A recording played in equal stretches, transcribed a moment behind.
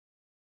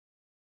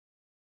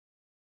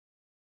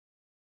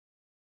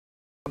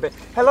bit.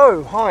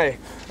 Hello, hi.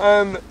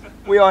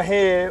 We are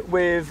here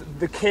with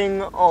the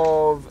king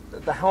of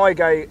the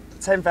Highgate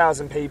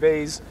 10,000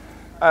 PBs,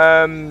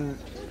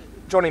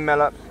 Jonny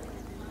Mellor.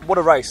 What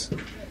a race!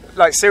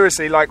 Like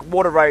seriously, like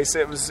what a race!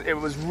 It was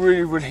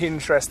really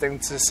interesting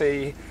to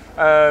see.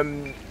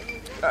 It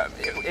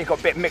got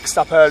a bit mixed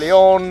up early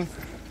on.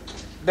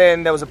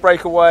 Then there was a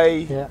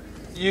breakaway. Yeah.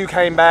 You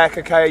came back,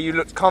 okay, you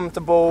looked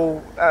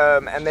comfortable,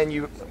 and then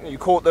you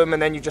caught them,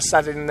 and then you just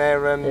sat in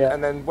there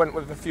and then went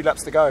with a few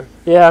laps to go.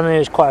 Yeah, I mean, it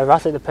was quite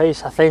erratic, the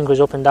pace. I think it was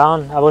up and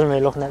down. I wasn't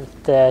really looking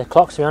at the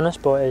clock, to be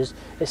honest, but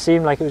it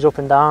seemed like it was up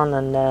and down,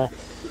 and the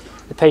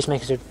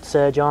pacemakers would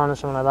surge on or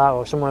something like that,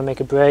 or someone would make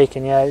a break,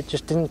 and yeah, it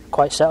just didn't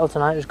quite settle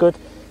tonight. It was good,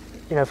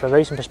 you know, for a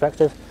racing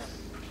perspective.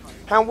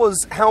 I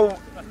was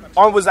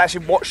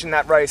actually watching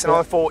that race, and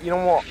I thought, you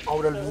know what, I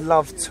would have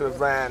loved to have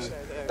ran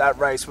that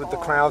race with the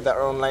crowd that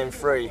are on lane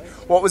 3.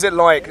 What was it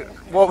like?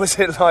 What was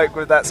it like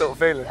with that sort of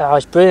feeling? Yeah, it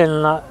was brilliant,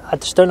 and I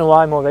just don't know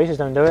why more races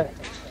don't do it.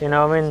 You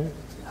know, I mean,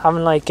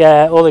 having like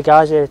all the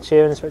guys here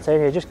cheering and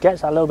spectating, it just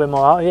gets that little bit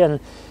more out of you.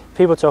 And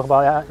people talk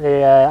about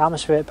the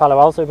atmosphere at Palo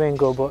Alto being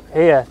good, but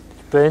here,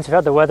 it's brilliant. If we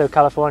had the weather of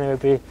California,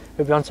 we'd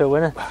be on to a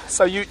winner.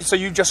 So you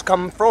just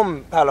come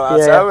from Palo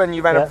Alto, and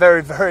you ran a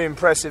very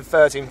impressive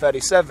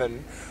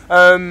 13:37.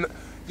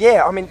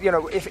 Yeah, I mean, you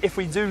know, if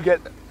we do get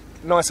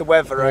nicer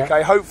weather,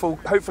 okay.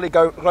 Hopefully,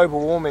 global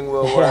warming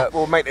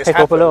will make this pick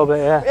happen. Up a little bit,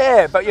 yeah.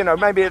 Yeah, but you know,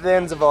 maybe at the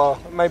end of our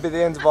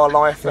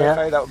life,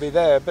 okay, that will be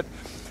there. But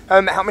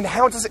I mean,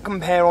 how does it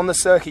compare on the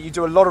circuit? You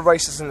do a lot of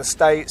races in the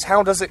States.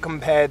 How does it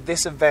compare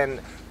this event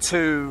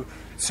to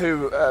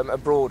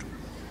abroad?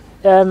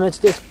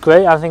 It's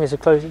great. I think it's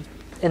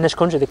in this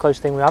country the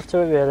closest thing we have to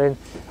it, really. And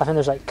I think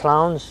there's like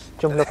clowns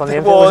jumping up on the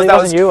end. It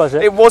wasn't you, was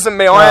it? It wasn't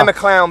me. No. I am a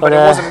clown, but it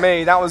wasn't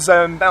me. That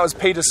was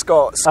Peter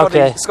Scott,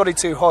 Scotty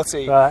Too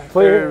Hotty. Right.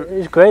 Well,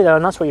 it's great though,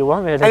 and that's what you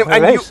want, really.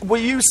 And were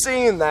you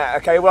seeing that?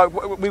 Okay, well,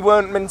 we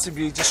weren't meant to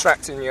be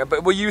distracting you,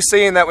 but were you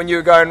seeing that when you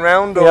were going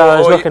round? Or, yeah, I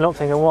was looking up,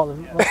 thinking,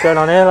 what's going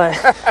on here?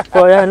 Like,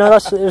 but yeah, no,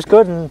 it was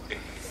good, and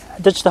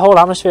just the whole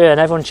atmosphere and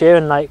everyone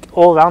cheering like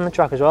all around the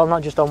track as well,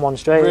 not just on one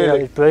straight. Really? You know,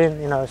 it was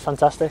brilliant. You know, it's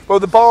fantastic. Well,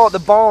 the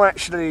bar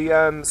actually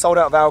sold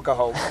out of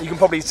alcohol. You can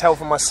probably tell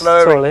from my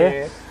slurring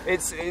here.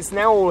 It's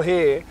now all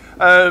here.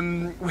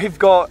 We've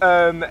got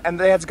and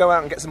they had to go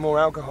out and get some more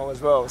alcohol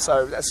as well.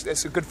 So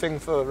it's a good thing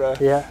for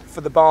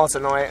the bar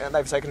tonight, and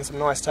they've taken some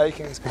nice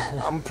takings.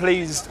 I'm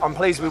pleased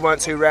we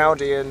weren't too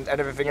rowdy and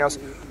everything else.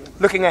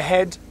 Looking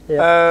ahead, what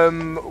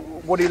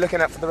are you looking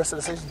at for the rest of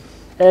the season?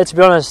 To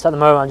be honest, at the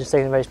moment I'm just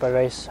taking race by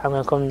race. I'm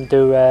going to come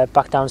do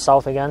back down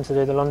south again to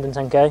do the London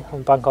 10k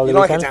on Bank Holiday weekend. You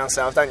like it down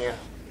south, don't you?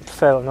 I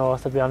prefer up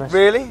north, to be honest.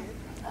 Really?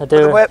 I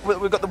do.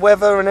 We've got the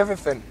weather and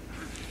everything.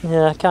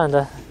 Yeah,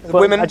 kinda.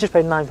 Women? I just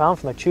paid £9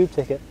 for my tube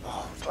ticket.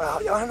 Oh,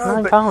 well, I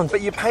know, £9.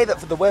 But you pay that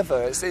for the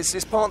weather.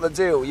 It's part of the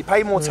deal. You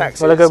pay more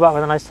taxes. Will I go back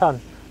with a nice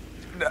tan?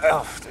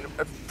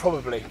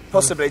 Probably,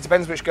 possibly.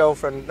 Depends which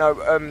girlfriend.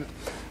 No,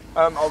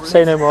 I'll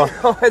say no more.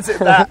 I'll edit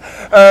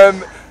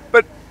that.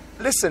 But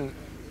listen.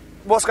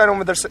 What's going on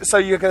with this? So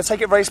you're going to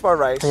take it race by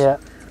race. Yeah.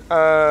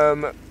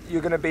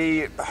 You're going to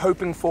be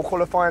hoping for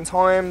qualifying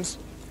times.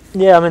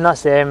 Yeah, I mean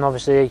that's the aim.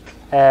 Obviously,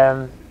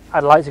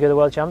 I'd like to go to the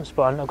World Champs,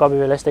 but I've got to be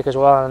realistic as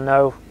well. And I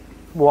know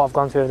what I've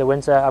gone through over the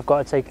winter. I've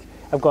got to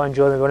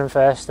enjoy my running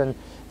first, and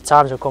the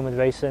times will come with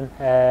racing.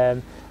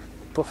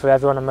 But for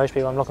everyone and most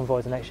people, I'm looking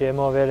forward to next year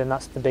more really, and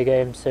that's the big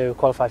aim, to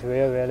qualify for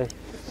Rio really.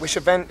 Which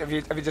event have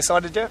you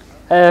decided yet?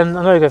 I'm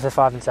going to go for the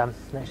 5 and 10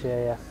 next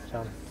year. Yeah.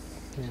 So.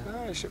 Yeah.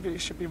 No, it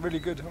should be really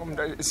good.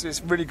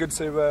 It's really good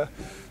to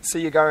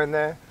see you going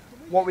there.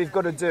 What we've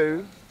got to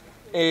do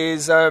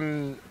is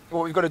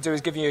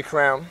give you a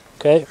crown.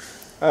 Okay.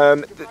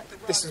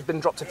 This has been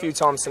dropped a few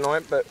times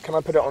tonight, but can I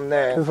put it on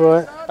there? Go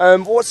for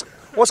it.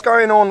 What's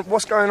going on?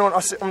 What's going on?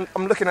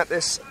 I'm looking at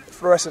this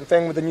fluorescent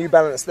thing with the New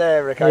Balance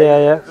there. Okay.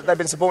 Yeah. They've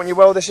been supporting you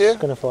well this year.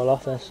 It's going to fall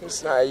off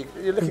this.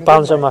 You're looking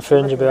bounce good, on my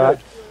fringe a bit. Right.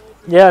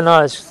 Yeah,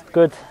 no, it's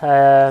good.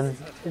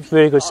 It's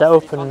really good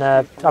setup, and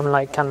having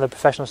like kind of a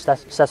professional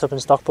setup in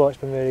Stockport,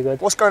 it's been really good.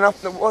 What's going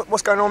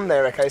on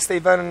there? Okay,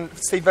 Steve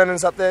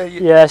Vernon's up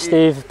there.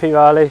 Steve, Pete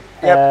Riley.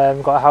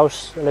 Got a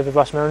house. I live with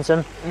Ross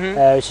Millington.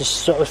 It's just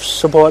sort of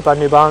supported by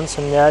New Balance,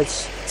 and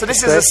So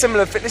this is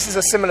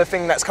a similar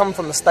thing that's come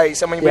from the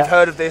States. I mean, we've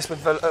heard of this.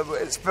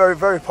 It's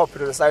very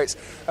popular in the States.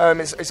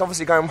 It's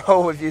obviously going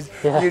well with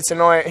you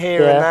tonight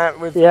here and that.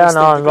 With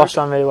and Ross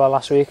ran really well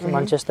last week in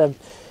Manchester.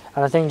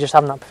 And I think just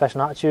having that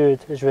professional attitude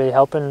is really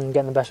helping and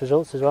getting the best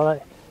results as well.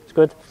 Like, it's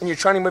good. And you're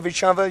training with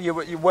each other? You're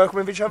working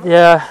with each other?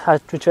 Yeah,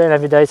 we train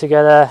every day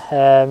together.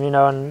 You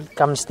know, and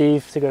having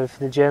Steve to go for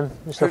the gym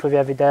and stuff with you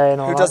every day and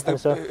all that kind of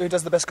stuff. Who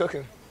does the best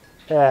cooking?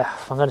 Yeah,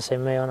 I'm going to say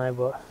me, aren't I?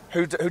 But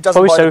who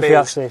doesn't buy the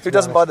beers? Actually, who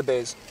doesn't buy the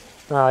beers?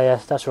 Oh yeah,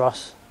 that's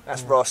Ross.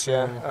 That's Ross.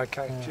 Yeah.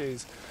 Okay.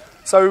 Jeez.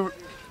 So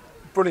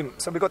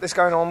brilliant. So we've got this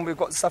going on. We've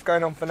got stuff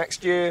going on for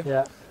next year.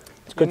 Yeah.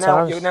 It's good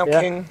times. You're now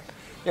king.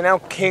 You're now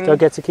king. Do I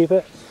get to keep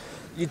it?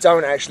 You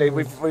don't actually.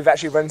 We've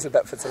actually rented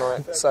that for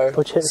tonight. So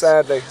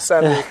sadly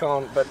you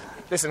can't. But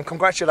Listen,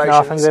 congratulations.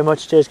 No, thank you very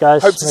much. Cheers,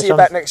 guys. Hope to see you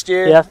back next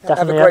year. Yeah, definitely.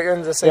 Have a great end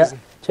of the season.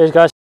 Yeah. Cheers,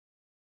 guys.